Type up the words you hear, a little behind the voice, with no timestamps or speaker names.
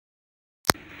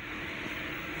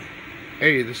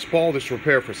Hey, this is Paul. This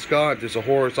repair for Scott. This is a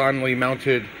horizontally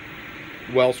mounted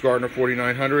Wells Gardner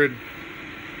 4900.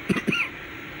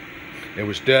 It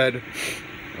was dead.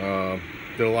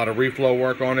 Did a lot of reflow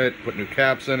work on it, put new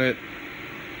caps in it.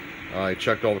 I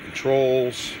checked all the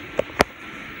controls.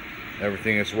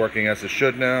 Everything is working as it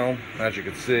should now. As you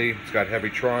can see, it's got heavy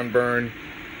Tron burn.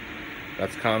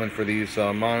 That's common for these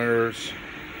monitors.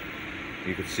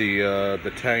 You can see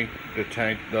the tank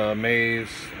maze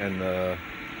and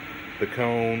the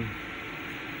cone.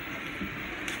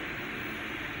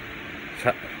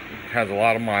 It has a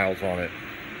lot of miles on it,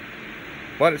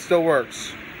 but it still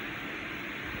works.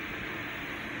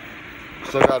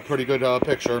 Still got a pretty good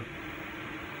picture.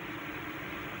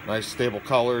 Nice stable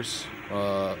colors.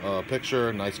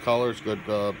 Picture, nice colors, good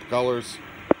colors.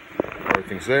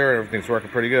 Everything's there. Everything's working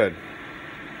pretty good.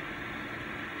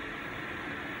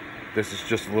 This is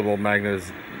just a little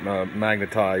magnetized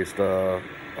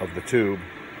of the tube.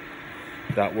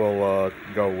 That will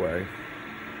go away.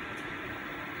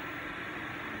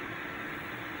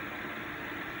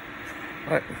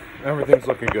 Alright, everything's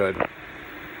looking good.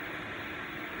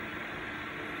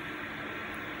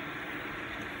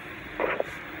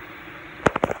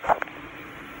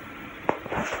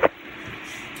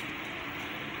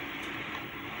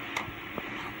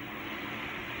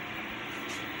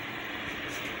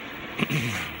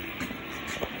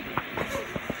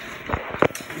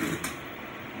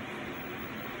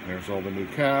 There's all the new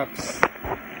caps.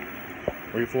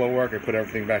 Reflow work, I put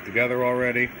everything back together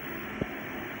already.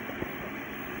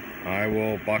 I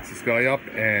will box this guy up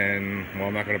and, well,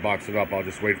 I'm not going to box it up. I'll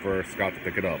just wait for Scott to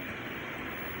pick it up.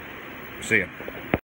 See ya.